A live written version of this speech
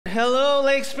Hello,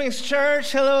 Lake Springs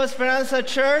Church. Hello, Esperanza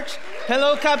Church.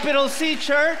 Hello, Capital C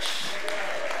Church.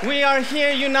 We are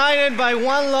here united by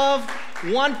one love,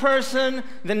 one person,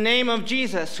 the name of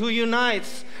Jesus, who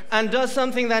unites and does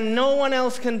something that no one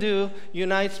else can do,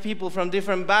 unites people from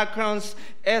different backgrounds,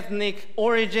 ethnic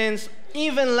origins,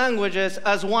 even languages,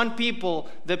 as one people,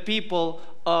 the people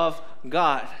of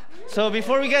God. So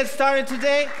before we get started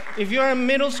today, if you're a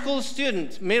middle school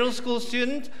student,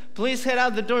 please head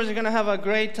out the doors. You're going to have a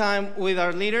great time with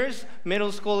our leaders. Middle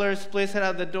schoolers, please head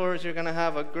out the doors. You're going to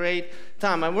have a great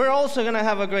time. And we're also going to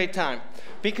have a great time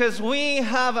because we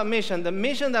have a mission. The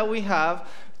mission that we have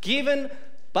given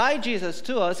by Jesus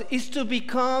to us is to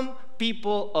become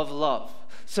people of love.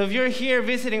 So if you're here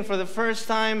visiting for the first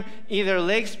time, either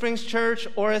Lake Springs Church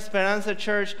or Esperanza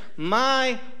Church,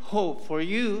 my hope for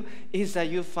you is that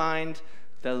you find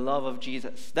the love of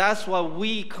Jesus. That's what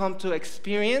we come to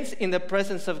experience in the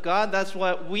presence of God. That's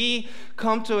what we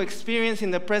come to experience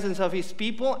in the presence of His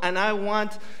people. And I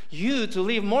want you to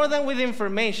leave more than with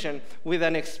information, with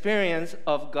an experience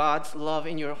of God's love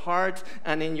in your heart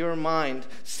and in your mind,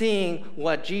 seeing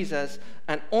what Jesus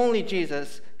and only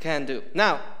Jesus can do.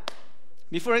 Now,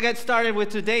 before I get started with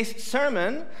today's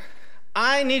sermon,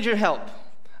 I need your help.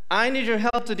 I need your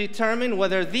help to determine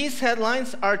whether these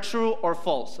headlines are true or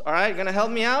false. All right, gonna help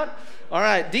me out? All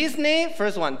right, Disney,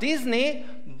 first one. Disney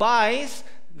buys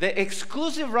the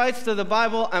exclusive rights to the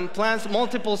Bible and plans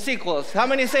multiple sequels. How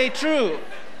many say true?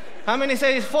 How many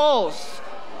say it's false?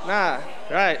 Nah,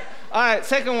 right. All right,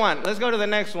 second one. Let's go to the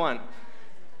next one.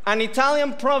 An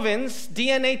Italian province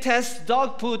DNA tests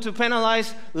dog poo to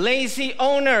penalize lazy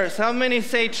owners. How many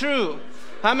say true?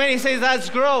 How many say that's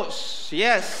gross?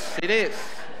 Yes, it is.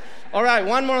 All right,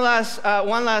 one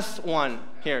last one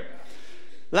here.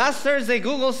 Last Thursday,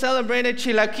 Google celebrated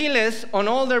chilaquiles on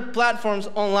all their platforms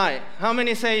online. How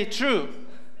many say true?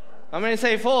 How many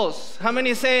say false? How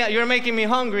many say you're making me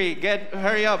hungry?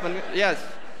 Hurry up and yes.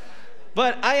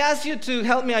 But I ask you to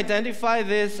help me identify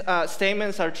these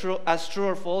statements as true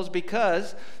or false,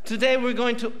 because today we're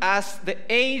going to ask the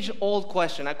age-old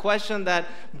question, a question that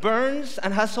burns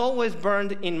and has always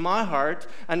burned in my heart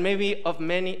and maybe of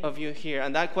many of you here.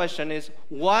 And that question is,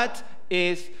 what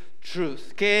is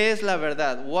truth? ¿Qué es la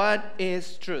verdad? What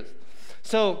is truth?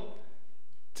 So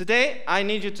today, I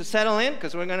need you to settle in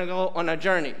because we're going to go on a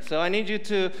journey. So I need you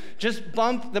to just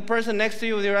bump the person next to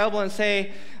you with your elbow and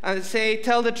say,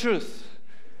 tell the truth.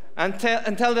 And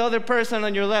tell the other person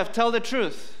on your left, tell the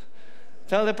truth.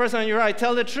 Tell the person on your right,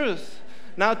 tell the truth.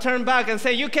 Now turn back and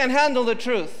say, you can't handle the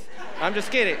truth. I'm just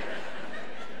kidding.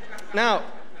 Now,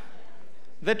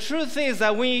 the truth is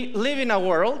that we live in a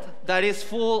world that is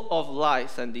full of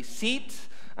lies and deceit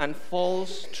and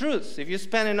false truths. If you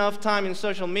spend enough time in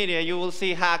social media, you will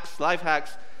see hacks, life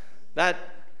hacks, that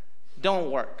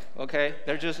don't work, okay?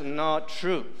 They're just not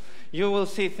true. You will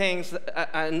see things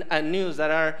and news that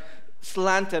are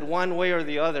slanted one way or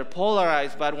the other,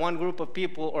 polarized by one group of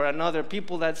people or another,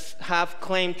 people that have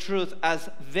claimed truth as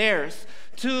theirs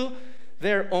to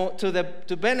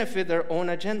benefit their own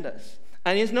agendas.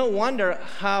 And it's no wonder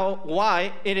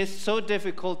why it is so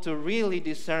difficult to really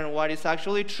discern what is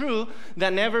actually true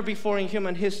than ever before in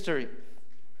human history.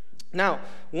 Now,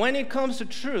 when it comes to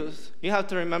truth, you have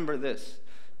to remember this.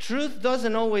 Truth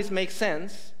doesn't always make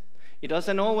sense. It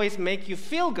doesn't always make you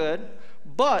feel good,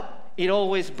 but it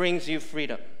always brings you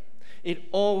freedom. It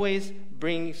always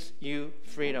brings you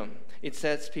freedom. It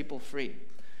sets people free.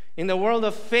 In the world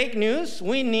of fake news,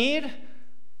 we need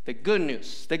the good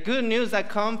news that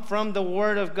come from the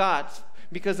Word of God,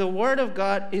 because the Word of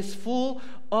God is full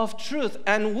of truth,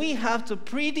 and we have to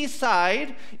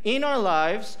pre-decide in our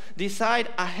lives, decide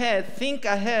ahead, think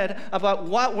ahead about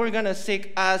what we're going to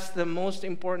seek as the most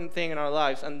important thing in our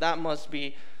lives, and that must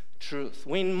be truth.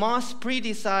 We must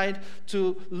pre-decide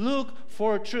to look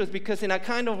for truth, because in a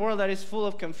kind of world that is full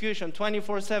of confusion,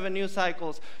 24/7 news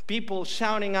cycles, people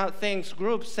shouting out things,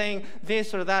 groups saying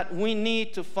this or that, we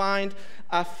need to find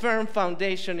a firm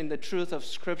foundation in the truth of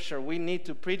Scripture. We need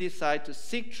to pre-decide to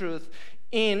seek truth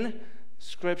in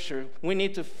Scripture. We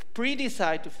need to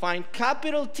pre-decide to find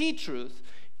capital T truth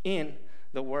in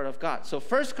the Word of God. So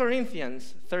 1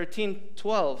 Corinthians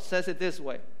 13:12 says it this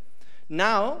way.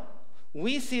 Now,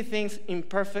 we see things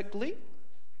imperfectly,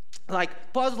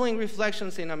 like puzzling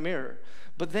reflections in a mirror.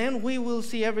 But then we will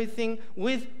see everything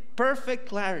with perfect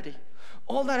clarity.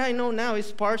 All that I know now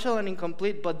is partial and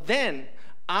incomplete, but then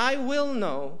I will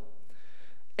know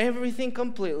everything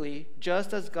completely,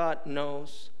 just as God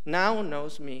now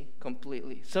knows me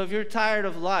completely. So if you're tired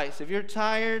of lies, if you're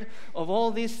tired of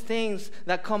all these things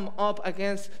that come up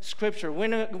against Scripture,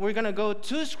 we're going to go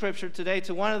to Scripture today,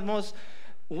 to one of the most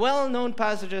well-known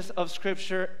passages of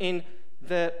Scripture in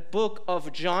the book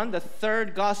of John, the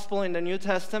third gospel in the New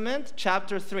Testament,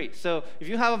 chapter 3. So if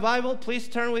you have a Bible, please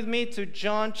turn with me to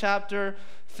John chapter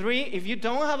 3. If you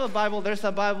don't have a Bible, there's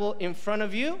a Bible in front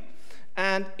of you.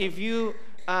 And if you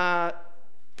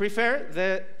prefer,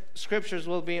 the scriptures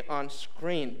will be on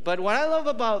screen. But what I love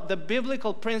about the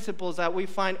biblical principles that we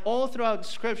find all throughout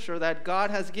Scripture that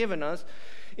God has given us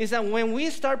is that when we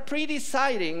start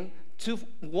pre-deciding to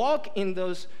walk in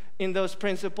those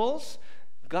principles,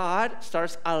 God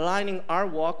starts aligning our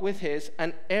walk with His,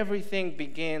 and everything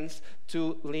begins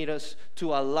to lead us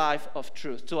to a life of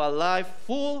truth, to a life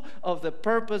full of the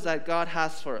purpose that God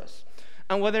has for us.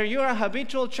 And whether you're a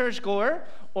habitual churchgoer,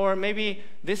 or maybe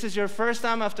this is your first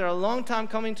time after a long time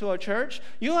coming to a church,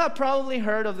 you have probably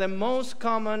heard of the most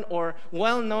common or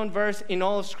well-known verse in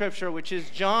all of Scripture, which is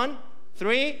John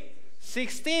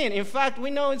 3:16. In fact, we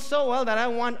know it so well that I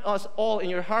want us all in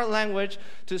your heart language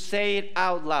to say it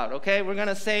out loud, okay? We're going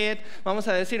to say it. Vamos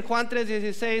a decir Juan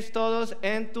 3:16 todos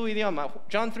en tu idioma.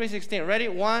 John 3:16. Ready?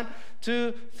 1,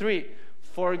 2, 3.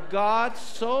 For God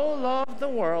so loved the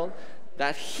world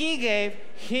that He gave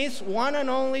His one and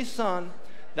only Son,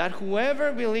 that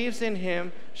whoever believes in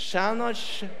Him shall not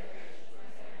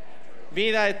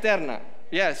vida eterna.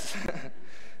 Yes.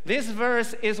 This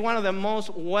verse is one of the most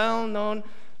well-known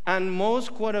and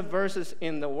most quoted verses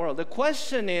in the world. The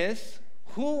question is,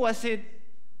 who was it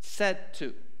said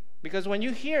to? Because when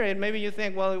you hear it, maybe you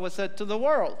think, well, it was said to the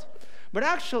world. But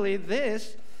actually,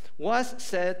 this was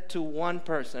said to one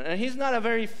person. And he's not a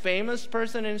very famous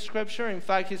person in Scripture. In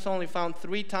fact, he's only found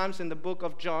 3 times in the book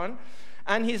of John.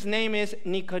 And his name is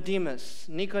Nicodemus.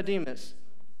 Nicodemus.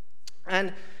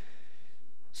 And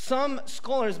some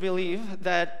scholars believe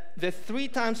that the 3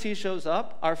 times he shows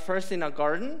up are first in a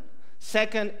garden,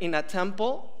 second in a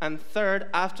temple, and third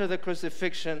after the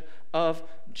crucifixion of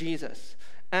Jesus.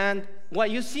 And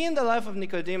what you see in the life of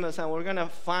Nicodemus, and we're going to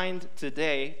find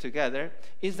today together,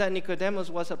 is that Nicodemus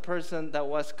was a person that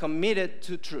was committed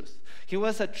to truth. He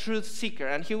was a truth seeker,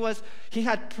 and he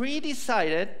had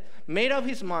pre-decided, made up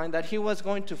his mind that he was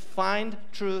going to find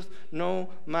truth no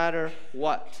matter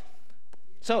what.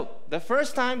 So the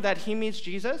first time that he meets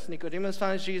Jesus, Nicodemus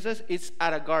finds Jesus, it's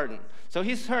at a garden. So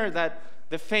he's heard that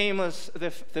the famous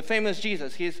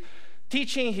Jesus, he's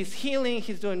teaching, he's healing,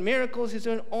 he's doing miracles, he's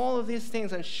doing all of these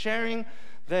things and sharing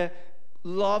the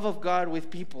love of God with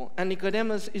people. And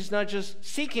Nicodemus is not just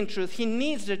seeking truth, he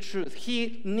needs the truth.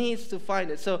 He needs to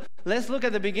find it. So let's look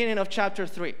at the beginning of chapter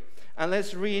 3. And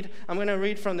let's read, I'm going to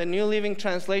read from the New Living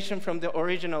Translation from the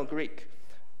original Greek.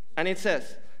 And it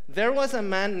says, there was a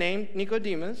man named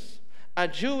Nicodemus, a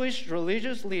Jewish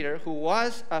religious leader who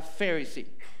was a Pharisee.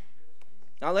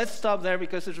 Now let's stop there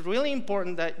because it's really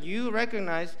important that you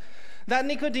recognize that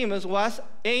Nicodemus was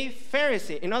a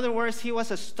Pharisee. In other words, he was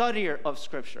a studier of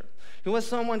Scripture. He was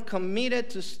someone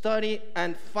committed to study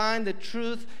and find the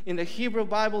truth in the Hebrew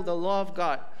Bible, the law of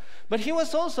God. But he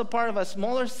was also part of a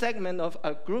smaller segment of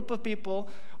a group of people,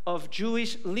 of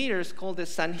Jewish leaders called the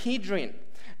Sanhedrin.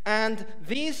 And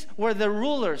these were the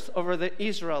rulers over the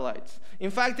Israelites. In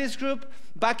fact, this group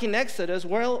back in Exodus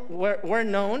were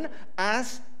known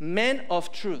as men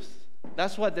of truth.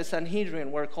 That's what the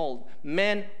Sanhedrin were called,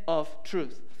 men of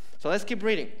truth. So let's keep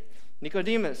reading.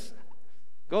 Nicodemus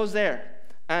goes there,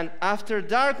 and after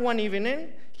dark one evening,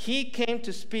 he came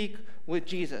to speak with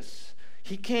Jesus.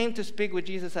 He came to speak with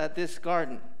Jesus at this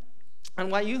garden.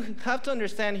 And what you have to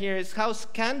understand here is how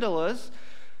scandalous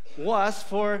was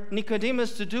for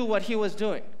Nicodemus to do what he was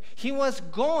doing. He was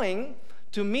going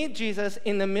to meet Jesus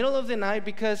in the middle of the night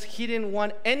because he didn't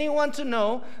want anyone to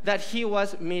know that he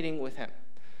was meeting with him.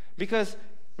 Because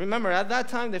remember, at that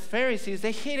time, the Pharisees,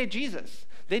 they hated Jesus.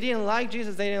 They didn't like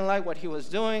Jesus. They didn't like what he was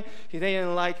doing. They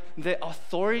didn't like the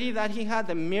authority that he had,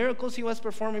 the miracles he was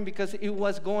performing, because it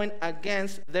was going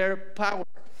against their power.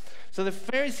 So the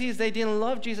Pharisees, they didn't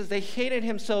love Jesus. They hated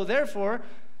him. So therefore,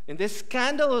 in this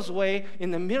scandalous way,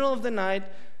 in the middle of the night,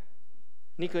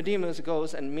 Nicodemus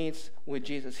goes and meets with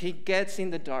Jesus. He gets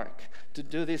in the dark to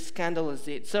do this scandalous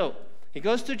deed. So he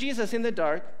goes to Jesus in the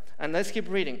dark, and let's keep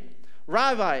reading.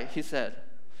 Rabbi, he said,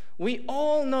 we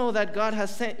all know that God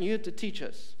has sent you to teach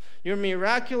us. Your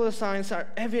miraculous signs are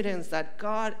evidence that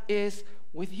God is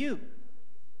with you.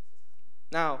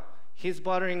 Now, he's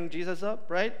bothering Jesus up,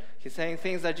 right? He's saying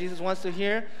things that Jesus wants to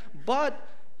hear. But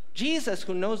Jesus,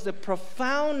 who knows the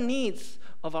profound needs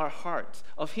of our heart,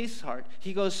 of his heart,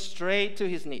 he goes straight to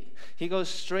his need. He goes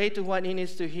straight to what he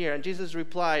needs to hear. And Jesus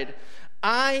replied,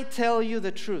 I tell you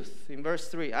the truth. In verse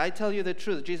 3, I tell you the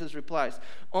truth. Jesus replies,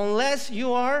 unless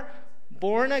you are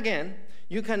born again,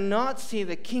 you cannot see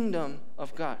the kingdom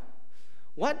of God.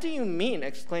 "What do you mean?"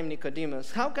 exclaimed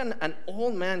Nicodemus. "How can an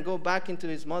old man go back into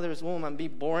his mother's womb and be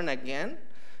born again?"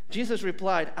 Jesus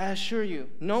replied, "I assure you,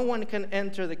 no one can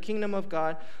enter the kingdom of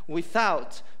God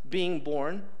without being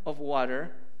born of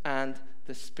water and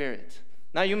the Spirit."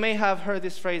 Now, you may have heard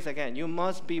this phrase again. You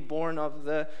must be born of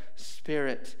the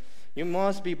Spirit. You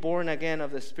must be born again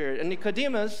of the Spirit. And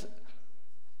Nicodemus,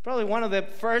 probably one of the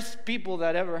first people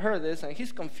that ever heard this, and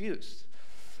he's confused.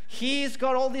 He's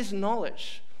got all this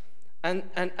knowledge, and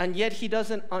yet he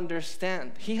doesn't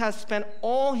understand. He has spent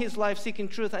all his life seeking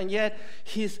truth, and yet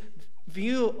his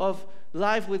view of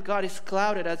life with God is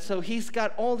clouded. And so he's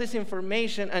got all this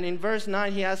information, and in verse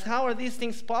 9 he asks, "How are these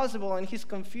things possible?" And he's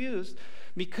confused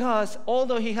because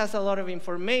although he has a lot of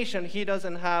information, he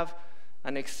doesn't have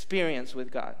an experience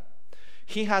with God.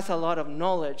 He has a lot of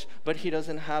knowledge, but he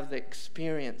doesn't have the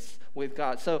experience with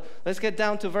God. So let's get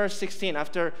down to verse 16.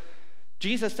 After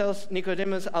Jesus tells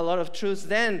Nicodemus a lot of truths,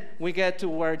 then we get to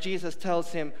where Jesus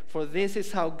tells him, "For this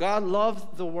is how God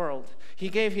loved the world. He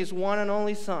gave his one and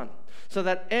only Son, so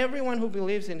that everyone who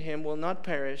believes in him will not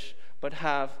perish, but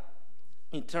have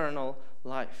eternal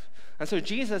life." And so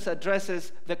Jesus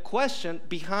addresses the question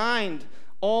behind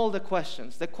all the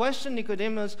questions. The question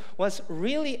Nicodemus was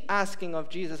really asking of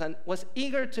Jesus and was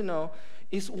eager to know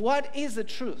is, what is the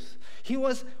truth? He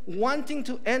was wanting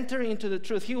to enter into the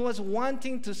truth. He was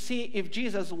wanting to see if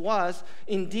Jesus was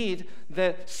indeed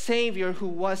the Savior who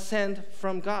was sent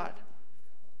from God.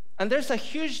 And there's a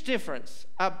huge difference,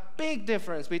 a big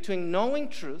difference between knowing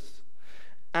truth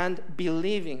and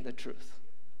believing the truth.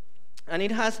 And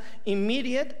it has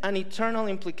immediate and eternal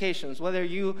implications, whether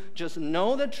you just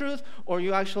know the truth or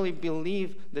you actually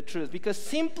believe the truth. Because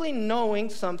simply knowing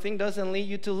something doesn't lead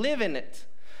you to live in it,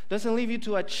 doesn't lead you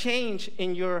to a change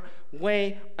in your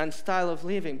way and style of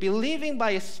living. Believing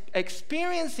by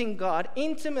experiencing God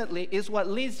intimately is what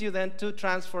leads you then to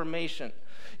transformation.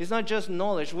 It's not just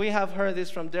knowledge. We have heard this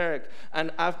from Derek,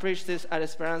 and I've preached this at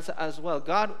Esperanza as well.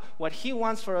 God, what he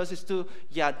wants for us is to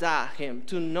yada him,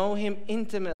 to know him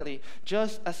intimately,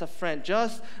 just as a friend,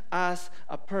 just as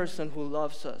a person who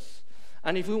loves us.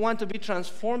 And if we want to be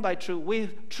transformed by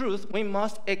truth, we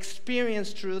must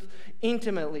experience truth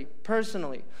intimately,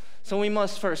 personally. So we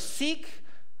must first seek,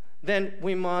 then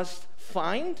we must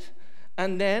find,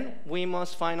 and then we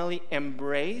must finally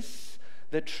embrace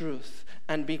the truth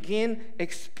and begin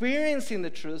experiencing the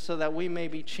truth so that we may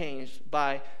be changed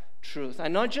by truth.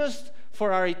 And not just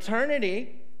for our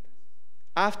eternity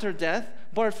after death,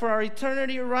 but for our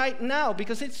eternity right now,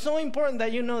 because it's so important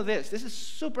that you know this. This is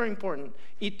super important.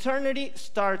 Eternity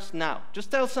starts now.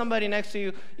 Just tell somebody next to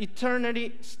you,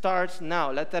 eternity starts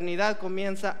now. La eternidad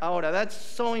comienza ahora. That's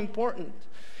so important.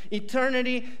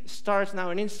 Eternity starts now,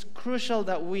 and it's crucial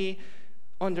that we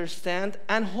understand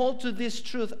and hold to this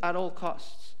truth at all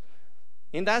costs.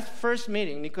 In that first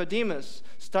meeting, Nicodemus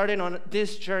started on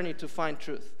this journey to find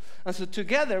truth. And so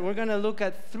together, we're going to look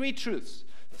at three truths,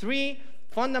 three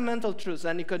fundamental truths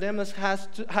that Nicodemus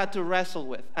had to wrestle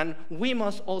with, and we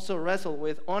must also wrestle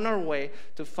with on our way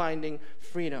to finding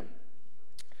freedom,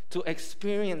 to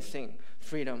experiencing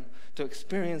freedom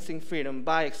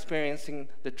by experiencing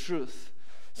the truth.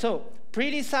 So,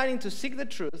 pre-deciding to seek the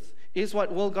truth is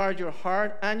what will guard your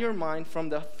heart and your mind from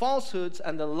the falsehoods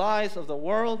and the lies of the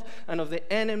world and of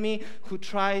the enemy who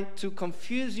try to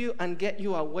confuse you and get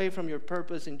you away from your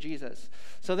purpose in Jesus.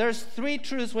 So there's three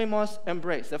truths we must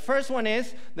embrace. The first one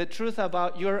is the truth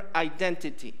about your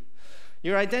identity.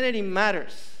 Your identity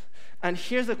matters. And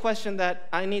here's the question that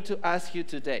I need to ask you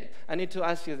today. I need to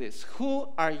ask you this. Who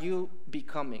are you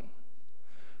becoming?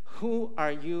 Who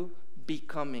are you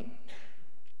becoming?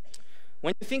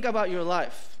 When you think about your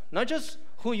life, not just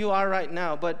who you are right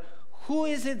now, but who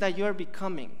is it that you're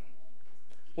becoming?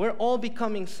 We're all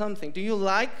becoming something. Do you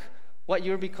like what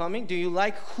you're becoming? Do you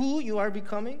like who you are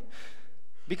becoming?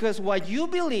 Because what you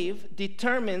believe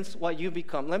determines what you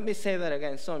become. Let me say that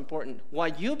again, it's so important.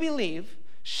 What you believe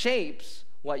shapes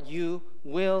what you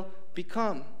will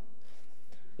become.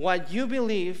 What you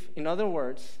believe, in other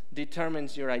words,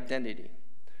 determines your identity.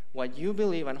 What you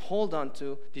believe and hold on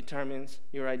to determines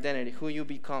your identity, who you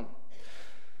become.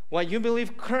 What you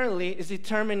believe currently is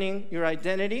determining your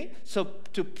identity. So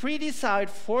to pre-decide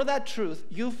for that truth,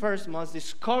 you first must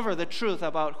discover the truth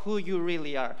about who you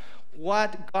really are,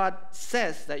 what God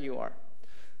says that you are.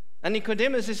 And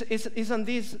Nicodemus is on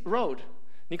this road.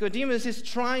 Nicodemus is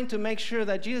trying to make sure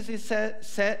that Jesus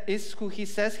is who he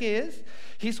says he is.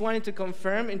 He's wanting to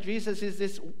confirm and Jesus is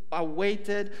this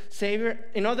awaited Savior.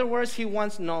 In other words, he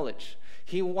wants knowledge.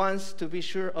 He wants to be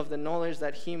sure of the knowledge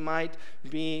that he might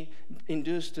be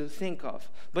induced to think of.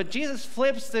 But Jesus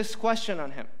flips this question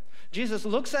on him. Jesus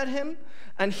looks at him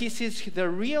and he sees the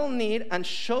real need and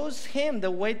shows him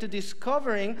the way to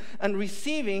discovering and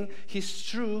receiving his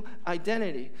true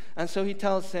identity. And so he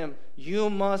tells him, you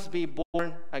must be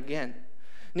born again.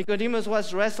 Nicodemus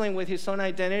was wrestling with his own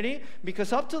identity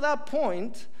because up to that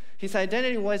point, his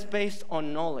identity was based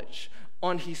on knowledge,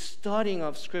 on his studying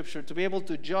of Scripture, to be able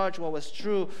to judge what was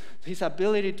true, his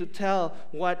ability to tell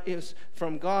what is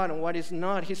from God and what is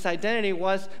not. His identity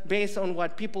was based on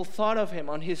what people thought of him,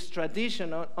 on his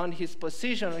tradition, on his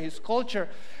position, on his culture.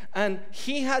 And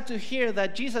he had to hear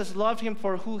that Jesus loved him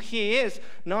for who he is,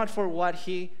 not for what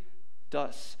he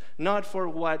does, not for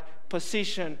what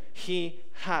position he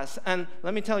has. And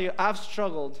let me tell you, I've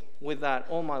struggled with that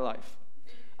all my life.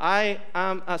 I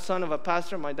am a son of a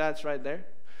pastor. My dad's right there.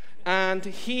 And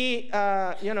he,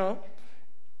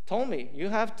 told me, you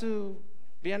have to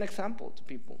be an example to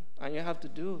people, and you have to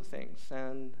do things,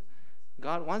 and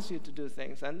God wants you to do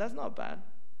things, and that's not bad.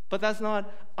 But that's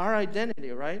not our identity,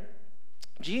 right?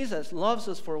 Jesus loves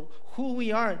us for who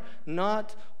we are,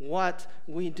 not what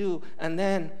we do. And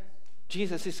then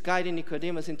Jesus is guiding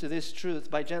Nicodemus into this truth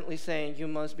by gently saying, you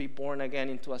must be born again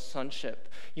into a sonship.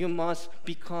 You must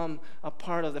become a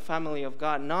part of the family of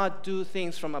God, not do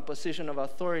things from a position of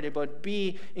authority, but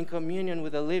be in communion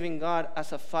with the living God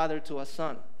as a father to a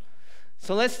son.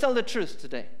 So let's tell the truth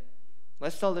today.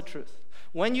 Let's tell the truth.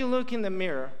 When you look in the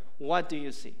mirror, what do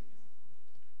you see?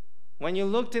 When you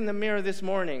looked in the mirror this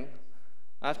morning,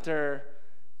 after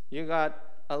you got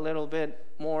a little bit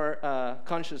more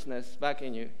consciousness back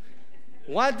in you,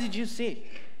 what did you see?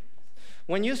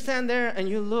 When you stand there and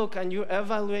you look and you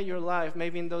evaluate your life,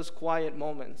 maybe in those quiet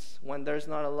moments when there's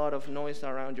not a lot of noise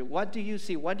around you, what do you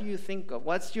see? What do you think of?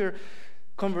 What's your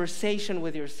conversation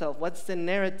with yourself? What's the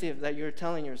narrative that you're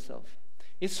telling yourself?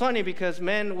 It's funny because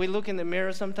men, we look in the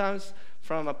mirror sometimes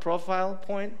from a profile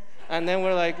point, and then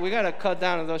we're like, we got to cut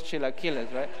down on those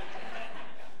chilaquiles, right?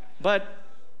 But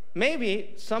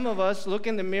maybe some of us look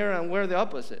in the mirror and we're the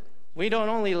opposite. We don't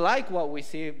only like what we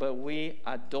see, but we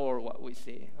adore what we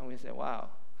see. And we say, wow,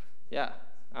 yeah,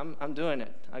 I'm doing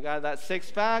it. I got that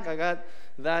six-pack. I got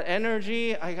that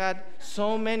energy. I got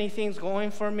so many things going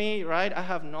for me, right? I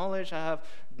have knowledge. I have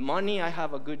money. I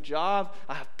have a good job.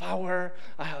 I have power.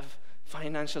 I have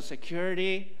financial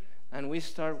security. And we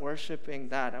start worshiping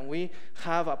that. And we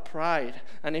have a pride.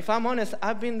 And if I'm honest,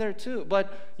 I've been there too.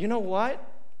 But you know what?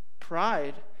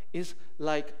 Pride is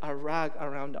like a rag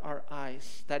around our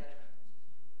eyes that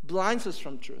blinds us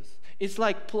from truth. It's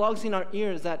like plugs in our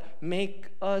ears that make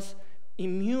us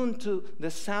immune to the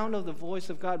sound of the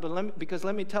voice of God. But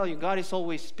let me tell you, God is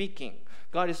always speaking.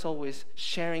 God is always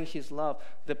sharing his love.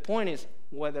 The point is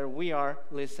whether we are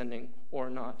listening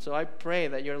or not. So I pray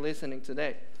that you're listening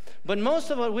today. But most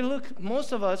of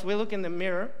us, we look in the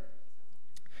mirror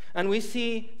and we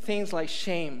see things like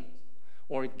shame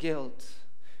or guilt.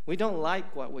 We don't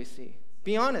like what we see.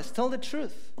 Be honest. Tell the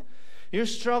truth. You're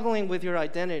struggling with your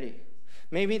identity.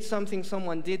 Maybe it's something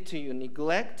someone did to you.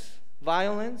 Neglect,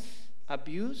 violence,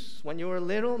 abuse when you were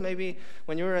little, maybe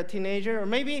when you were a teenager. Or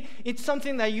maybe it's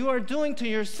something that you are doing to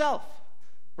yourself.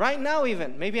 Right now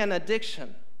even. Maybe an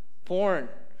addiction, porn,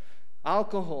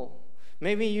 alcohol.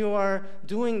 Maybe you are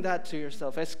doing that to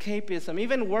yourself. Escapism,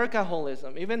 even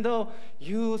workaholism. Even though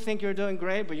you think you're doing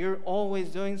great, but you're always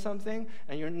doing something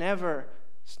and you're never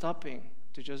stopping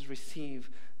to just receive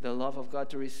the love of God,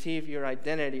 to receive your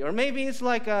identity. Or maybe it's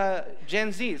like Gen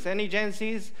Zs. Any Gen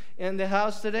Zs in the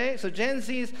house today? So Gen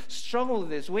Zs struggle with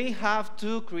this. We have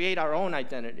to create our own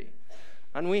identity.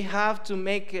 And we have to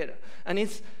make it. And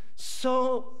it's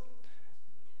so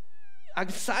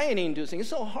anxiety-inducing. It's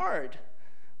so hard.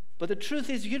 But the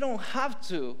truth is you don't have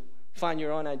to find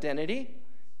your own identity.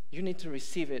 You need to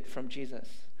receive it from Jesus.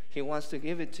 He wants to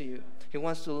give it to you. He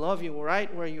wants to love you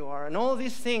right where you are. And all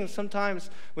these things, sometimes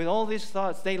with all these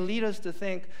thoughts, they lead us to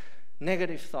think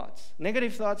negative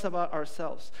thoughts about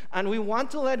ourselves. And we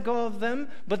want to let go of them,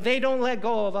 but they don't let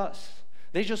go of us.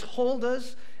 They just hold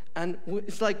us, and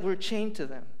it's like we're chained to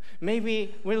them.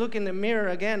 Maybe we look in the mirror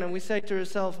again and we say to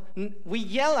ourselves, we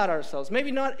yell at ourselves,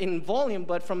 maybe not in volume,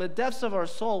 but from the depths of our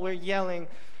soul, we're yelling,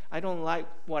 I don't like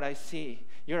what I see.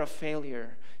 You're a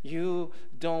failure. You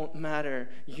don't matter.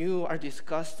 You are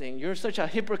disgusting. You're such a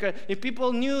hypocrite. If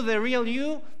people knew the real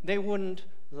you, they wouldn't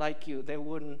like you. They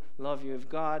wouldn't love you. If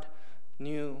God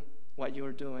knew what you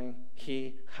were doing,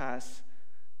 he has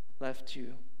left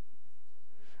you.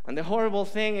 And the horrible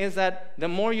thing is that the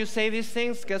more you say these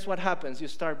things, guess what happens? You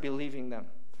start believing them.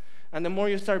 And the more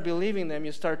you start believing them,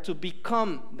 you start to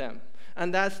become them.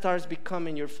 And that starts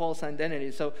becoming your false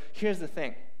identity. So here's the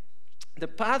thing. The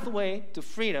pathway to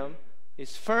freedom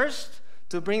is first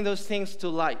to bring those things to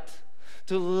light,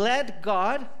 to let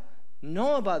God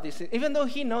know about these things. Even though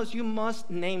he knows, you must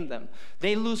name them.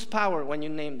 They lose power when you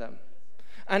name them.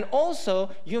 And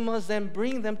also, you must then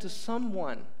bring them to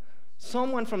someone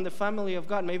from the family of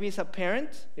God. Maybe it's a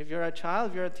parent. If you're a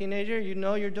child, if you're a teenager, you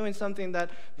know you're doing something that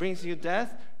brings you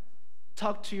death.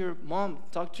 Talk to your mom,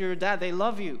 talk to your dad. They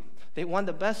love you. They want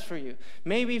the best for you.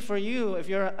 Maybe for you, if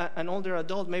you're an older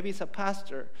adult, maybe it's a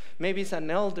pastor. Maybe it's an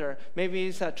elder. Maybe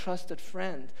it's a trusted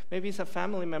friend. Maybe it's a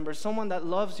family member, someone that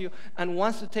loves you and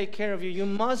wants to take care of you. You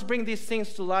must bring these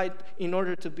things to light in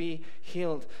order to be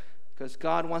healed, because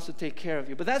God wants to take care of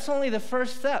you. But that's only the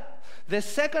first step. The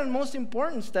second most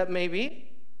important step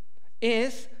maybe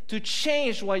is to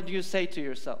change what you say to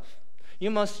yourself.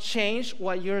 You must change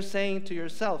what you're saying to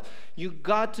yourself. You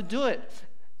got to do it.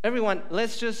 Everyone,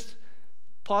 let's just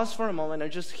pause for a moment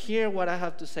and just hear what I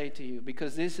have to say to you,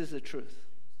 because this is the truth.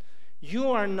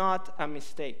 You are not a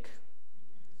mistake.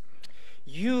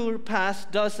 Your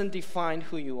past doesn't define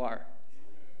who you are.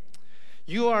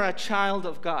 You are a child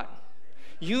of God.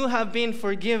 You have been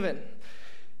forgiven.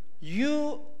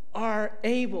 You are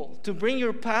able to bring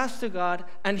your past to God,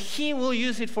 and He will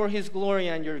use it for His glory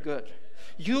and your good.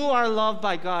 You are loved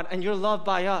by God, and you're loved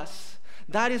by us.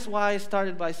 That is why I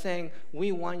started by saying,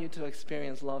 we want you to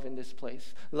experience love in this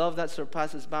place, love that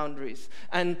surpasses boundaries.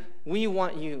 And we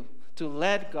want you to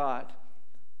let God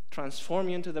transform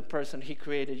you into the person He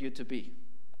created you to be.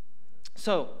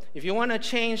 So, if you want to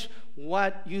change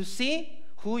what you see,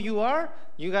 who you are,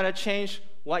 you got to change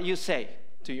what you say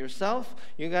to yourself.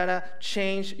 You got to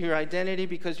change your identity,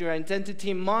 because your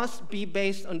identity must be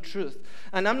based on truth.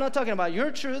 And I'm not talking about your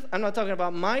truth. I'm not talking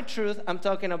about my truth. I'm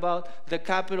talking about the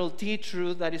capital T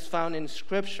truth that is found in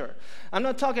Scripture. I'm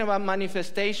not talking about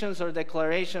manifestations or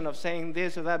declaration of saying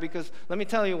this or that, because let me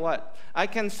tell you what. I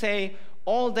can say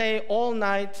all day, all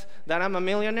night that I'm a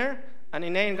millionaire, and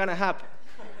it ain't going to happen.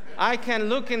 I can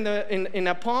look in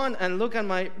a pond and look at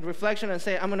my reflection and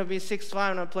say, I'm going to be 6'5",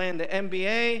 I'm going to play in the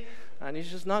NBA, and it's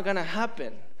just not going to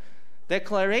happen.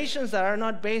 Declarations that are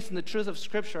not based in the truth of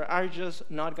Scripture are just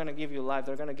not going to give you life.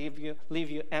 They're going to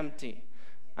leave you empty.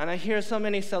 And I hear so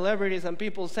many celebrities and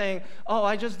people saying, oh,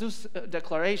 I just do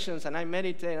declarations and I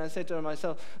meditate, and I say to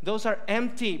myself, those are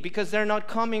empty, because they're not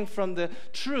coming from the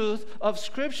truth of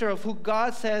Scripture, of who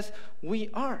God says we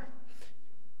are.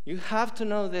 You have to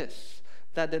know this,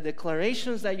 that the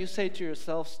declarations that you say to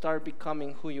yourself start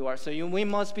becoming who you are. So we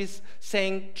must be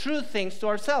saying true things to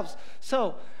ourselves.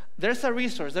 So there's a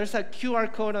resource. There's a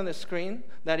QR code on the screen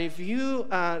that if you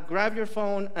grab your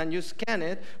phone and you scan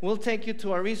it, will take you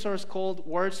to a resource called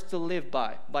Words to Live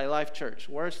By Life Church.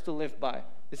 Words to Live By.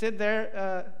 Is it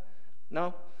there?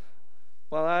 No?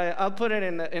 Well, I'll put it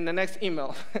in the next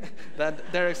email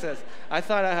that Derek says. I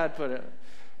thought I had put it.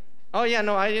 Oh, yeah,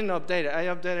 no, I didn't update it. I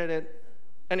updated it.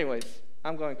 Anyways.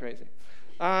 I'm going crazy.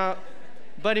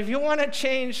 But if you want to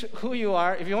change who you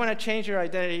are, if you want to change your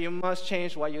identity, you must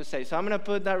change what you say. So I'm going to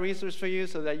put that resource for you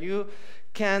so that you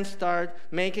can start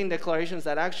making declarations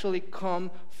that actually come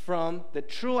from the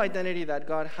true identity that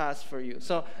God has for you.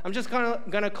 So I'm just going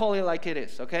to call it like it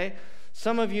is, okay?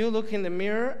 Some of you look in the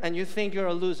mirror and you think you're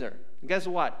a loser. Guess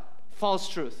what? False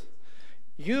truth.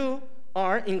 You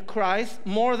are in Christ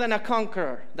more than a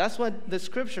conqueror. That's what the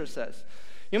Scripture says.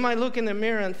 You might look in the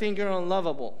mirror and think you're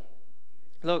unlovable.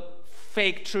 Look,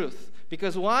 fake truth.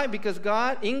 Because why? Because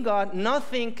in God,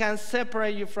 nothing can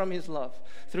separate you from His love.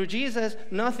 Through Jesus,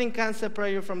 nothing can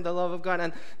separate you from the love of God.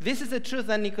 And this is the truth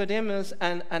that Nicodemus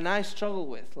and I struggle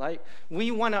with. Like,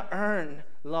 we want to earn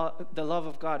the love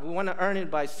of God. We want to earn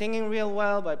it by singing real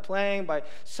well, by playing, by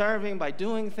serving, by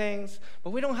doing things. But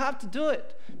we don't have to do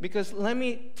it. Because let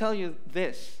me tell you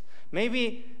this.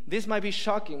 Maybe this might be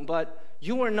shocking, but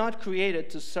you were not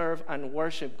created to serve and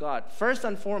worship God. First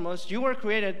and foremost, you were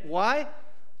created, why?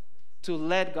 To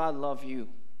let God love you.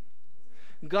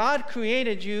 God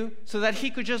created you so that He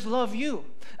could just love you.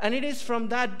 And it is from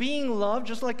that being loved,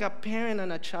 just like a parent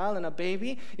and a child and a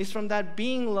baby, it's from that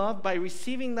being loved, by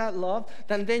receiving that love,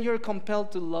 that then you're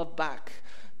compelled to love back,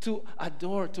 to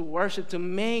adore, to worship, to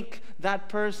make that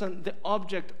person the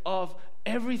object of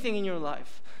everything in your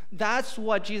life. That's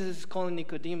what Jesus is calling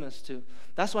Nicodemus to.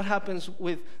 That's what happens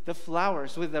with the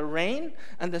flowers, with the rain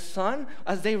and the sun.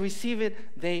 As they receive it,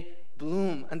 they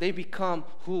bloom and they become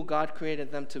who God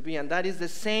created them to be. And that is the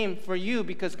same for you,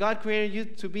 because God created you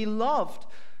to be loved.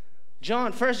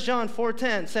 1 John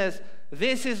 4:10 says,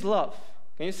 this is love.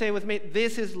 Can you say with me?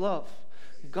 This is love.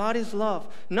 God is love.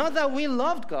 Not that we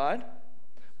loved God,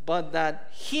 but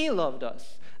that He loved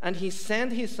us. And He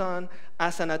sent His Son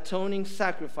as an atoning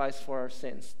sacrifice for our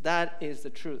sins. That is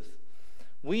the truth.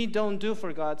 We don't do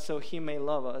for God so He may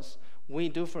love us. We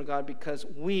do for God because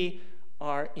we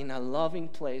are in a loving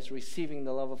place, receiving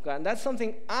the love of God. And that's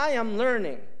something I am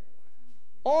learning.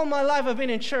 All my life I've been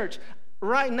in church.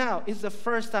 Right now is the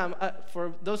first time,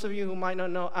 for those of you who might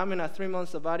not know, I'm in a 3-month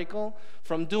sabbatical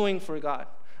from doing for God.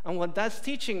 And what that's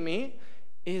teaching me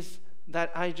is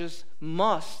that I just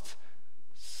must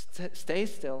stay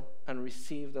still and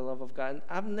receive the love of God.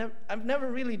 And I've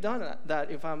never really done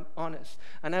that, if I'm honest.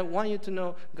 And I want you to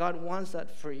know God wants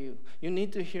that for you. You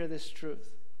need to hear this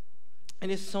truth.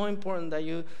 And it's so important that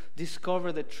you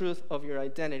discover the truth of your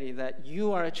identity, that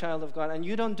you are a child of God. And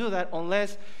you don't do that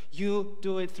unless you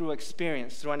do it through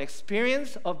experience, through an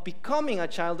experience of becoming a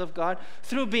child of God,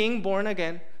 through being born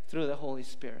again, through the Holy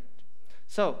Spirit.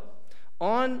 So,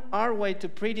 on our way to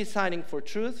pre-deciding for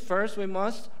truth, first we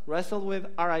must wrestle with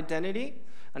our identity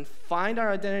and find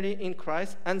our identity in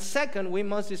Christ. And second, we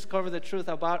must discover the truth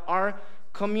about our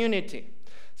community.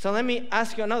 So let me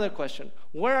ask you another question.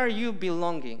 Where are you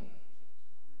belonging?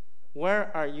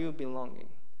 Where are you belonging?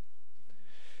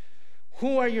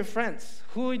 Who are your friends?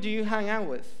 Who do you hang out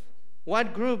with?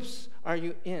 What groups are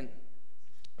you in?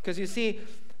 Because you see,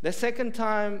 the second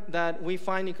time that we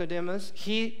find Nicodemus,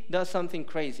 he does something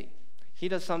crazy. He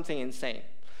does something insane.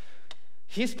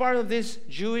 He's part of these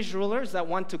Jewish rulers that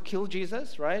want to kill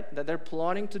Jesus, right? That they're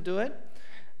plotting to do it.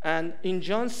 And in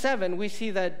John 7, we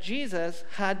see that Jesus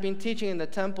had been teaching in the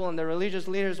temple, and the religious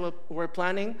leaders were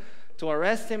planning to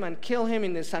arrest him and kill him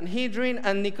in the Sanhedrin,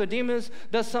 and Nicodemus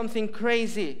does something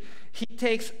crazy. He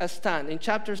takes a stand. In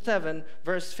chapter 7,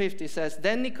 verse 50 says,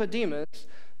 "Then Nicodemus,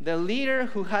 the leader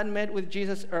who had met with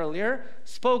Jesus earlier,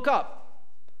 spoke up."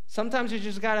 Sometimes you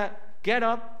just gotta get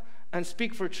up and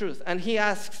speak for truth. And he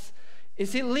asks,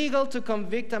 "Is it legal to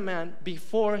convict a man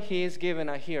before he is given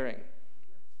a hearing?"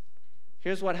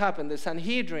 Here's what happened. The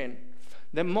Sanhedrin,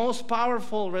 the most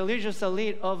powerful religious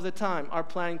elite of the time, are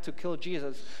planning to kill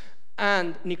Jesus.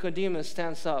 And Nicodemus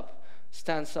stands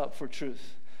up for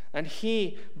truth. And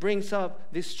he brings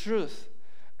up this truth.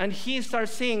 And he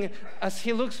starts seeing, as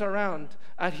he looks around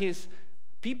at his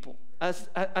people,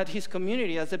 at his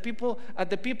community, at the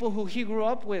people who he grew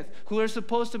up with, who are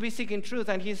supposed to be seeking truth,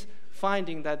 and he's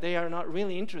finding that they are not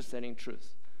really interested in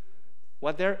truth.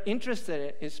 What they're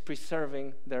interested in is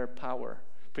preserving their power.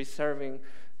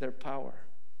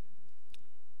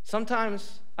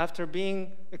 Sometimes, after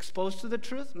being exposed to the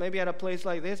truth, maybe at a place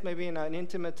like this, maybe in an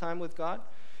intimate time with God,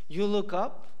 you look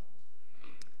up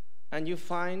and you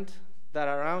find that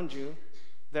around you,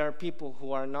 there are people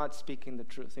who are not speaking the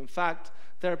truth. In fact,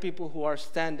 there are people who are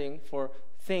standing for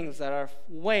things that are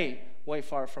way, way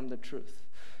far from the truth.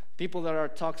 People that are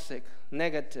toxic,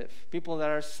 negative, people that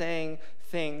are saying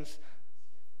things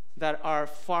that are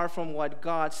far from what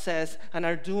God says, and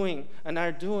are doing, and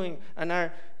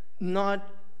are not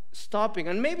stopping.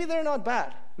 And maybe they're not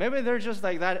bad. Maybe they're just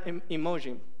like that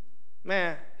emoji.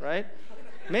 Meh, right?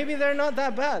 Maybe they're not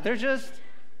that bad. They're just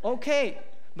okay.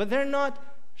 But they're not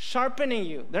sharpening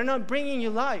you. They're not bringing you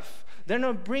life. They're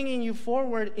not bringing you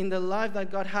forward in the life that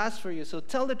God has for you. So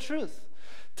tell the truth.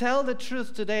 Tell the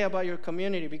truth today about your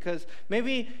community, because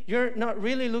maybe you're not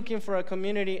really looking for a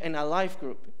community in a life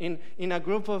group, in a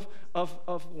group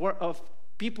of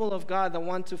people of God that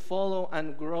want to follow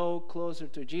and grow closer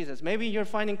to Jesus. Maybe you're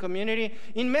finding community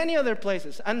in many other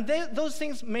places, and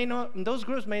those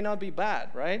groups may not be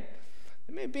bad, right?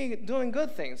 They may be doing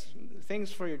good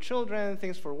things for your children,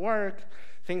 things for work,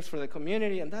 things for the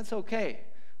community, and that's okay.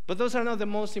 But those are not the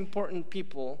most important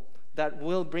people that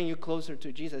will bring you closer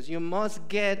to Jesus. You must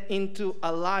get into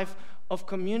a life of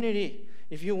community.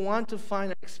 If you want to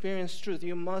find and experience truth,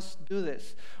 you must do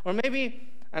this. Or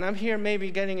maybe, and I'm here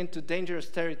maybe getting into dangerous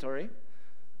territory,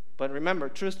 but remember,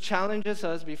 truth challenges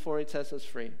us before it sets us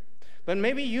free. But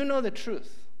maybe you know the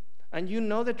truth, and you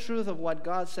know the truth of what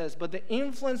God says, but the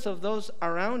influence of those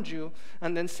around you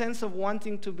and the sense of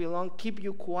wanting to belong keep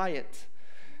you quiet.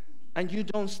 And you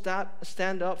don't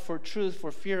stand up for truth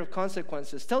for fear of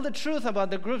consequences. Tell the truth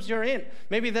about the groups you're in.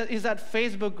 Maybe that is that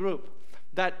Facebook group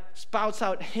that spouts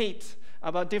out hate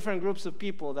about different groups of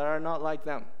people that are not like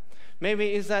them. Maybe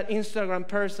it's that Instagram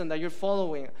person that you're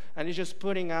following and is just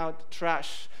putting out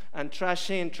trash, and trash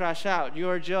in, trash out. You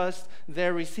are just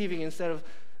there receiving instead of,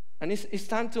 and it's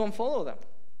time to unfollow them.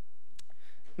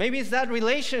 Maybe it's that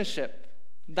relationship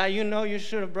that you know you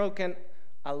should have broken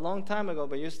a long time ago,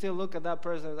 but you still look at that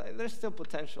person and like, there's still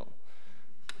potential.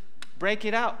 Break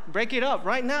it out. Break it up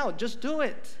right now. Just do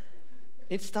it.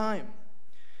 It's time.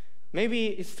 Maybe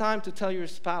it's time to tell your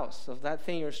spouse of that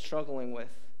thing you're struggling with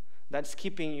that's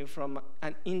keeping you from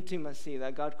an intimacy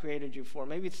that God created you for.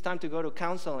 Maybe it's time to go to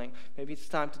counseling. Maybe it's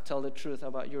time to tell the truth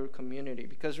about your community.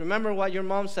 Because remember what your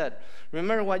mom said.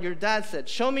 Remember what your dad said.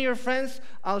 Show me your friends,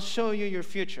 I'll show you your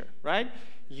future, right?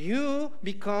 You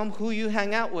become who you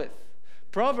hang out with.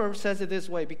 Proverbs says it this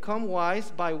way: become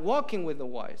wise by walking with the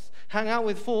wise. Hang out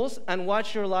with fools and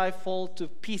watch your life fall to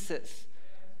pieces.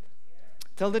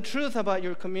 Tell the truth about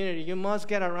your community. You must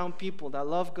get around people that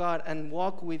love God and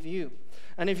walk with you.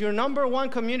 And if your number one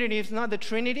community is not the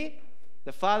Trinity,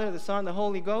 the Father, the Son, the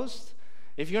Holy Ghost,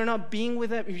 if you're not being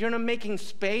with them, if you're not making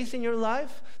space in your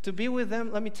life to be with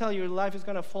them, let me tell you, your life is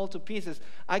going to fall to pieces.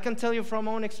 I can tell you from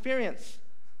my own experience.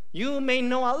 You may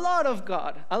know a lot of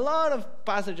God, a lot of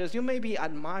passages. You may be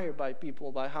admired by people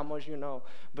by how much you know.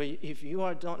 But if you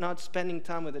are not spending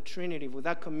time with the Trinity, with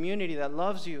that community that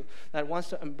loves you, that wants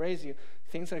to embrace you,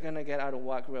 things are going to get out of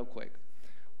whack real quick.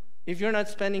 If you're not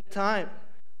spending time,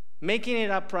 making it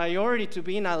a priority to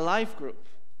be in a life group,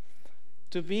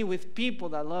 to be with people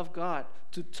that love God,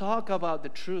 to talk about the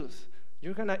truth,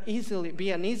 you're going to easily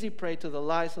be an easy prey to the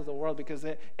lies of the world, because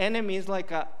the enemy is like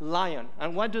a lion.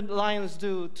 And what do lions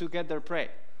do to get their prey?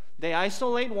 They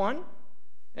isolate one.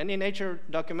 Any nature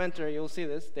documentary, you'll see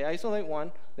this. They isolate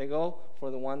one. They go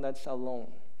for the one that's alone.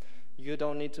 You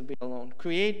don't need to be alone.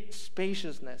 Create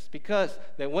spaciousness, because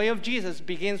the way of Jesus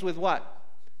begins with what?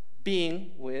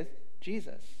 Being with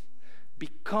Jesus.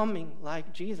 Becoming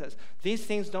like Jesus. These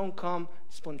things don't come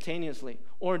spontaneously,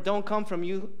 or don't come from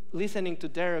you listening to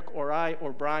Derek or I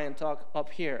or Brian talk up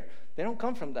here. They don't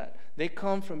come from that. They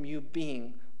come from you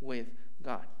being with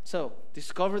God. So,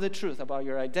 discover the truth about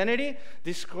your identity,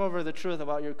 discover the truth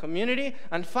about your community,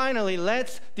 and finally,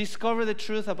 let's discover the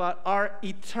truth about our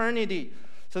eternity.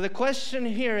 So the question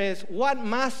here is, what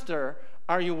master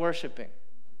are you worshiping?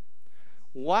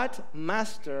 What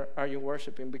master are you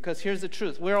worshiping? Because here's the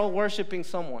truth. We're all worshiping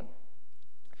someone.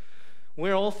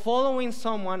 We're all following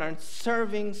someone and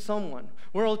serving someone.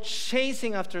 We're all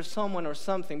chasing after someone or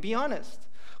something. Be honest.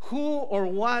 Who or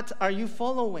what are you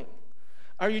following?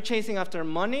 Are you chasing after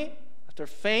money, after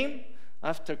fame,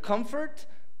 after comfort,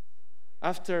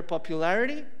 after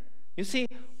popularity? You see,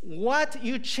 what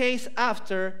you chase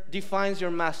after defines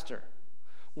your master.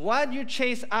 What you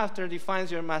chase after defines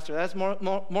your master. That's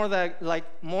more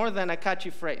than a catchy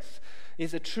phrase.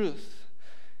 It's the truth.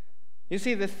 You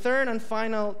see, the third and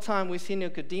final time we see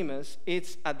Nicodemus,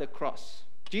 it's at the cross.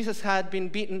 Jesus had been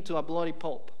beaten to a bloody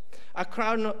pulp. A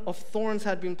crown of thorns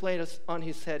had been placed on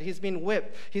his head. He's been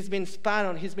whipped. He's been spat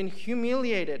on. He's been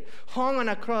humiliated, hung on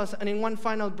a cross, and in one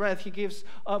final breath, he gives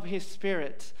up his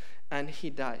spirit, and he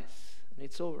dies. And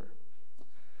it's over.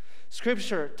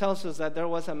 Scripture tells us that there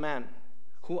was a man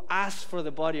who asked for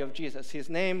the body of Jesus. His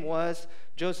name was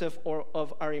Joseph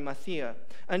of Arimathea.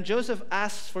 And Joseph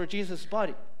asks for Jesus'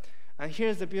 body. And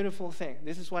here's the beautiful thing.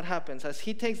 This is what happens. As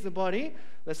he takes the body,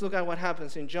 let's look at what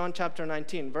happens in John chapter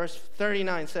 19. Verse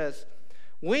 39 says,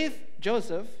 with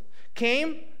Joseph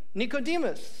came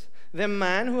Nicodemus, the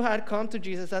man who had come to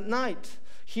Jesus at night.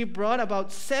 He brought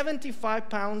about 75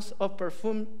 pounds of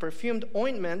perfumed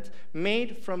ointment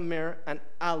made from myrrh and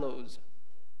aloes.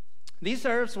 These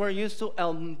herbs were used to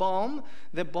embalm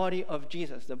the body of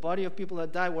Jesus. The body of people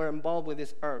that died were embalmed with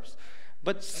these herbs.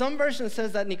 But some version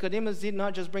says that Nicodemus did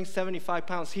not just bring 75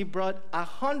 pounds. He brought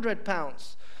 100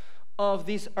 pounds of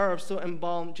these herbs to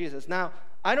embalm Jesus. Now,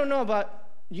 I don't know about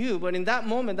you, but in that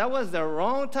moment, that was the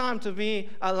wrong time to be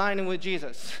aligning with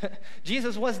Jesus.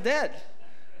 Jesus was dead.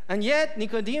 And yet,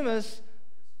 Nicodemus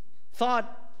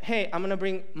thought, hey, I'm going to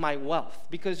bring my wealth.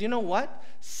 Because you know what?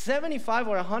 75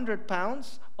 or 100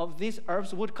 pounds of these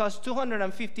herbs would cost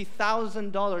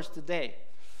 $250,000 today.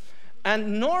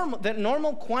 And the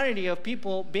normal quantity of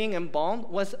people being embalmed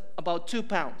was about 2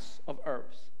 pounds of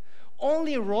herbs.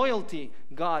 Only royalty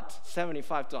got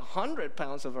 75 to 100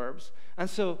 pounds of herbs. And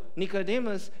so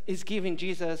Nicodemus is giving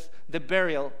Jesus the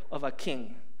burial of a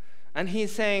king. And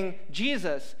he's saying,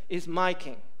 Jesus is my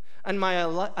king. And my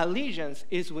allegiance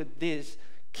is with this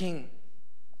king.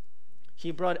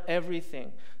 He brought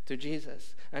everything to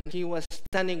Jesus. And he was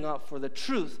standing up for the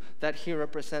truth that he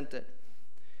represented.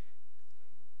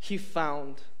 He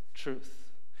found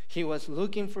truth. He was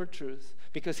looking for truth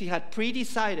because he had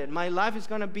pre-decided, my life is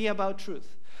going to be about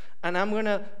truth. And I'm going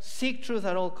to seek truth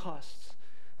at all costs.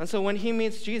 And so when he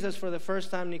meets Jesus for the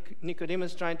first time,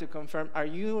 Nicodemus trying to confirm, are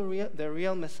you the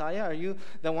real Messiah? Are you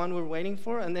the one we're waiting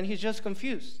for? And then he's just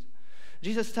confused.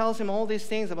 Jesus tells him all these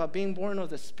things about being born of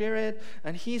the Spirit,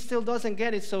 and he still doesn't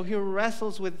get it, so he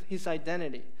wrestles with his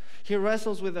identity. He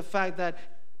wrestles with the fact that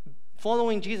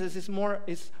following Jesus is more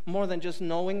than just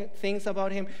knowing things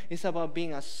about him. It's about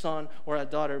being a son or a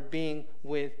daughter, being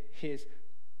with his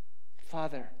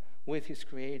Father, with his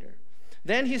Creator.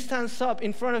 Then he stands up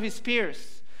in front of his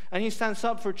peers, and he stands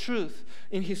up for truth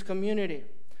in his community.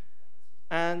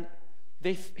 And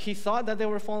he thought that they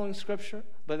were following Scripture,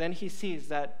 but then he sees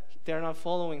that they're not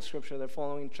following Scripture, they're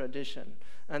following tradition.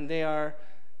 And they are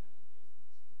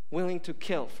willing to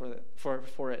kill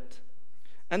for it.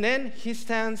 And then he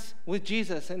stands with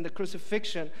Jesus in the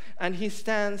crucifixion, and he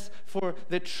stands for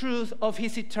the truth of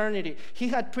his eternity. He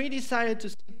had pre-decided to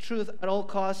seek truth at all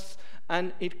costs,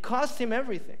 and it cost him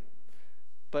everything.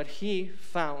 But he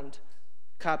found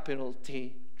capital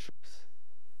T, truth.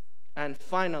 And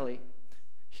finally,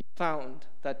 he found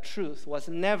that truth was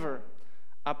never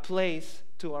a place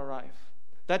to arrive.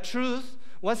 That truth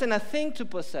wasn't a thing to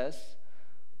possess,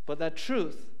 but that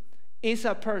truth is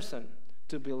a person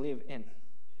to believe in.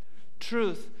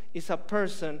 Truth is a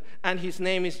person, and his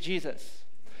name is Jesus.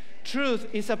 Truth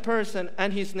is a person,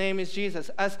 and his name is Jesus.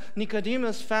 As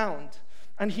Nicodemus found,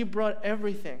 and he brought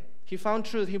everything. He found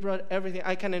truth, he brought everything.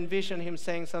 I can envision him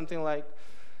saying something like,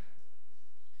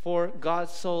 "For God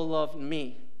so loved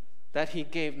me that he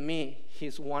gave me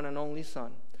his one and only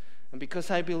Son. And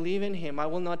because I believe in him, I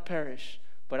will not perish,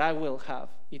 but I will have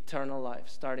eternal life,"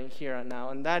 starting here and now.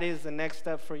 And that is the next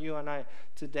step for you and I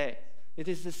today. It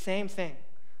is the same thing.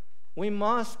 We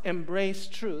must embrace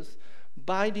truth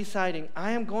by deciding,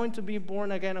 I am going to be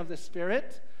born again of the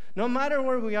Spirit, no matter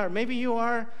where we are. Maybe you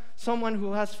are someone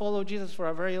who has followed Jesus for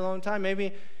a very long time.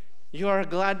 Maybe you are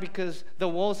glad because the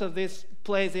walls of this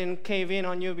place didn't cave in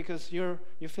on you because you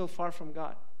feel far from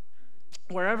God.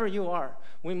 Wherever you are,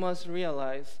 we must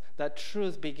realize that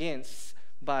truth begins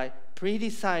by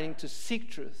pre-deciding to seek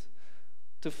truth,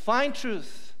 to find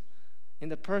truth in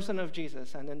the person of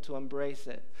Jesus, and then to embrace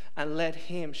it and let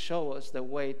him show us the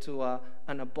way to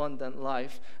an abundant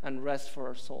life and rest for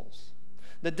our souls.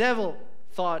 The devil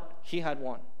thought he had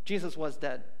won. Jesus was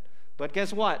dead. But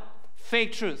guess what?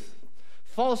 Fake truth.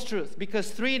 False truth,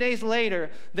 because 3 days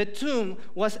later, the tomb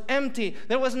was empty.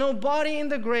 There was no body in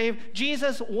the grave.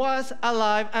 Jesus was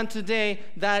alive, and today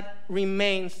that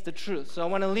remains the truth. So I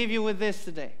want to leave you with this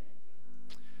today.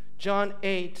 John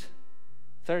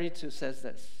 8:32 says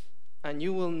this, "And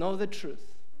you will know the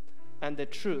truth, and the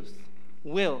truth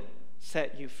will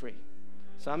set you free."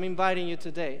 So I'm inviting you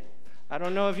today. I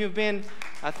don't know if you've been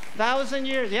 1,000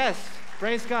 years. Yes,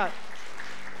 praise God.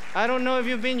 I don't know if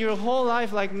you've been your whole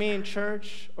life like me in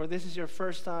church, or this is your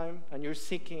first time and you're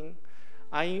seeking.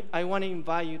 I want to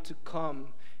invite you to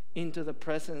come into the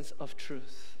presence of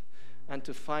truth and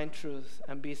to find truth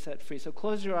and be set free. So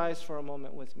close your eyes for a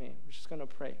moment with me. We're just going to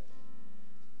pray.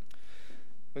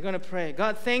 We're going to pray.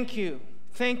 God, thank you.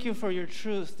 Thank you for your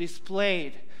truth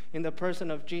displayed in the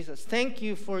person of Jesus. Thank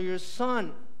you for your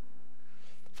Son.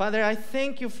 Father, I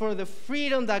thank you for the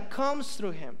freedom that comes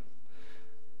through him.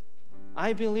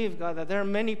 I believe, God, that there are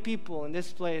many people in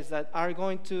this place that are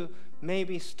going to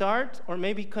maybe start or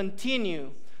maybe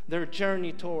continue their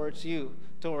journey towards you,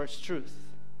 towards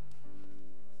truth.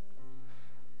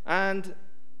 And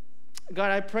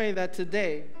God, I pray that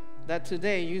today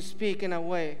you speak in a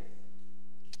way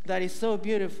that is so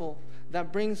beautiful,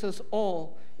 that brings us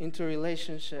all into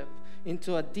relationship,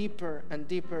 into a deeper and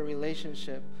deeper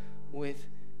relationship with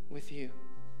you.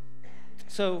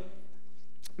 So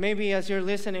maybe as you're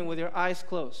listening with your eyes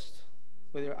closed,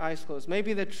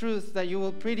 maybe the truth that you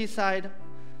will pre-decide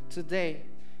today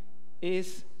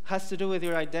has to do with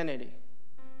your identity.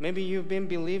 Maybe you've been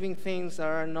believing things that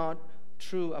are not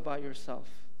true about yourself.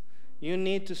 You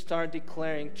need to start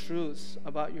declaring truths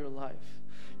about your life.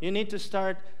 You need to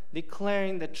start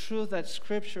declaring the truth that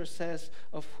Scripture says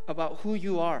about who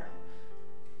you are.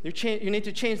 You need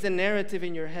to change the narrative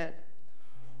in your head.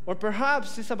 Or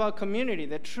perhaps it's about community.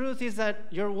 The truth is that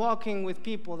you're walking with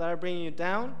people that are bringing you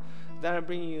down, that are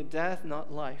bringing you death,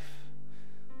 not life.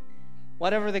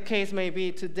 Whatever the case may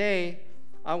be, today,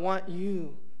 I want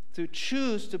you to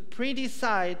choose to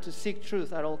pre-decide to seek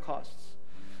truth at all costs,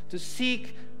 to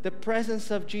seek the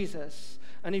presence of Jesus.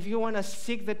 And if you want to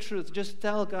seek the truth, just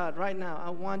tell God right now, I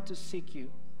want to seek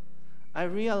you. I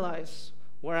realize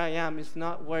where I am is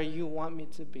not where you want me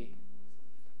to be.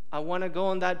 I want to go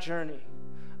on that journey.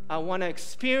 I want to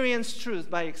experience truth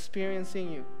by experiencing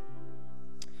you.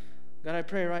 God, I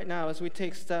pray right now as we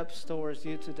take steps towards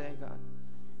you today, God.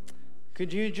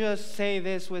 Could you just say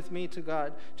this with me to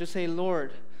God? Just say,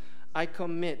 Lord, I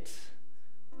commit.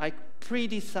 I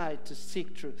pre-decide to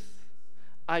seek truth.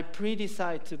 I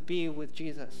pre-decide to be with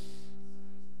Jesus.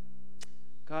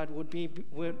 God, would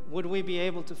we be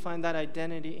able to find that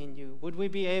identity in you? Would we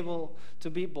be able to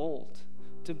be bold,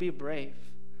 to be brave,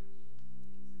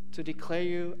 to declare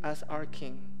you as our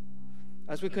King?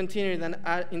 As we continue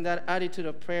in that attitude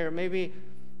of prayer, maybe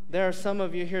there are some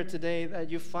of you here today that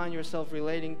you find yourself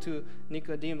relating to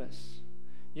Nicodemus.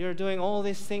 You're doing all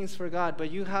these things for God, but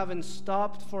you haven't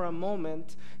stopped for a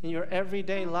moment in your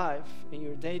everyday life, in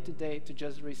your day-to-day, to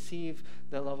just receive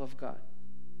the love of God.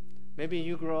 Maybe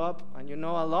you grow up and you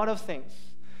know a lot of things.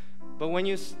 But when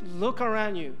you look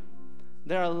around you,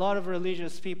 there are a lot of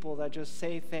religious people that just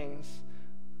say things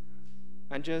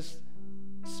and just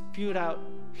spewed out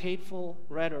hateful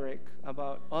rhetoric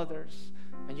about others.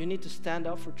 And you need to stand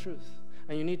up for truth.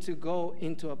 And you need to go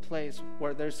into a place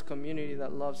where there's community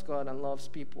that loves God and loves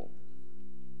people.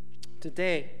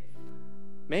 Today,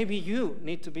 maybe you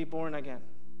need to be born again.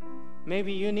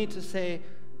 Maybe you need to say,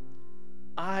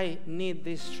 I need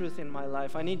this truth in my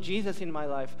life. I need Jesus in my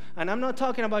life. And I'm not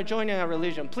talking about joining a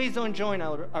religion. Please don't join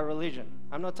a religion.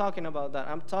 I'm not talking about that.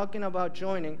 I'm talking about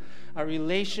joining a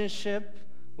relationship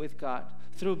with God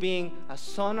through being a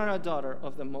son or a daughter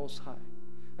of the Most High.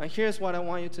 And here's what I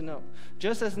want you to know.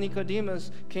 Just as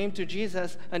Nicodemus came to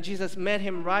Jesus and Jesus met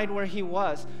him right where he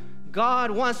was,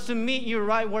 God wants to meet you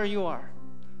right where you are.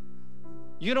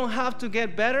 You don't have to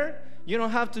get better. You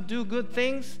don't have to do good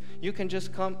things. You can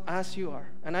just come as you are.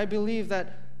 And I believe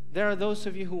that there are those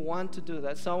of you who want to do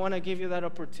that. So I want to give you that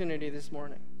opportunity this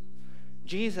morning.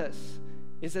 Jesus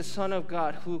is the Son of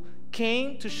God who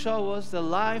came to show us the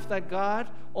life that God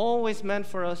always meant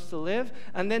for us to live,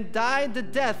 and then died the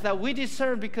death that we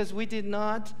deserve because we did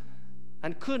not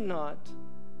and could not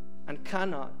and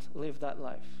cannot live that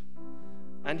life.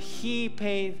 And he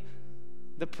paid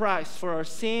the price for our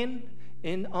sin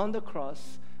on the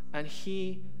cross, and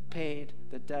he paid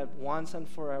the debt once and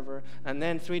forever. And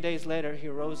then 3 days later, he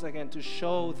rose again to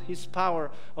show his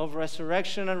power of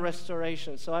resurrection and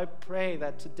restoration. So I pray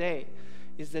that today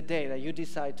is the day that you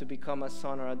decide to become a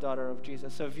son or a daughter of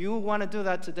Jesus. So if you want to do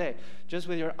that today, just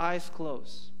with your eyes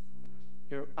closed,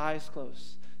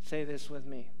 say this with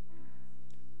me.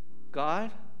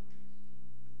 God,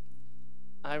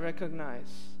 I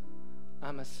recognize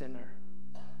I'm a sinner.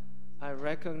 I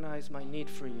recognize my need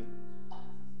for you.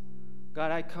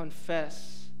 God, I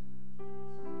confess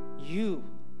you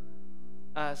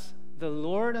as the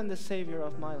Lord and the Savior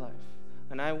of my life,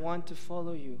 and I want to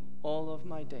follow you all of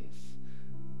my days.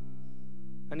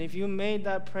 And if you made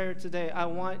that prayer today, I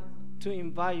want to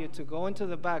invite you to go into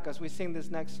the back as we sing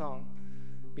this next song,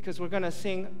 because we're going to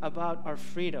sing about our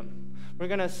freedom. We're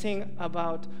going to sing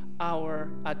about our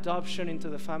adoption into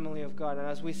the family of God. And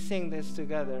as we sing this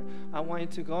together, I want you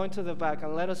to go into the back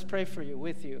and let us pray for you,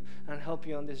 with you, and help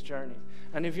you on this journey.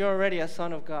 And if you're already a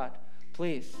son of God,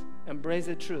 please embrace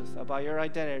the truth about your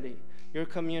identity, your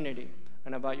community,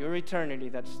 and about your eternity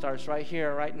that starts right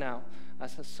here, right now,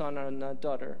 as a son or a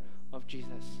daughter of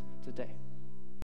Jesus today.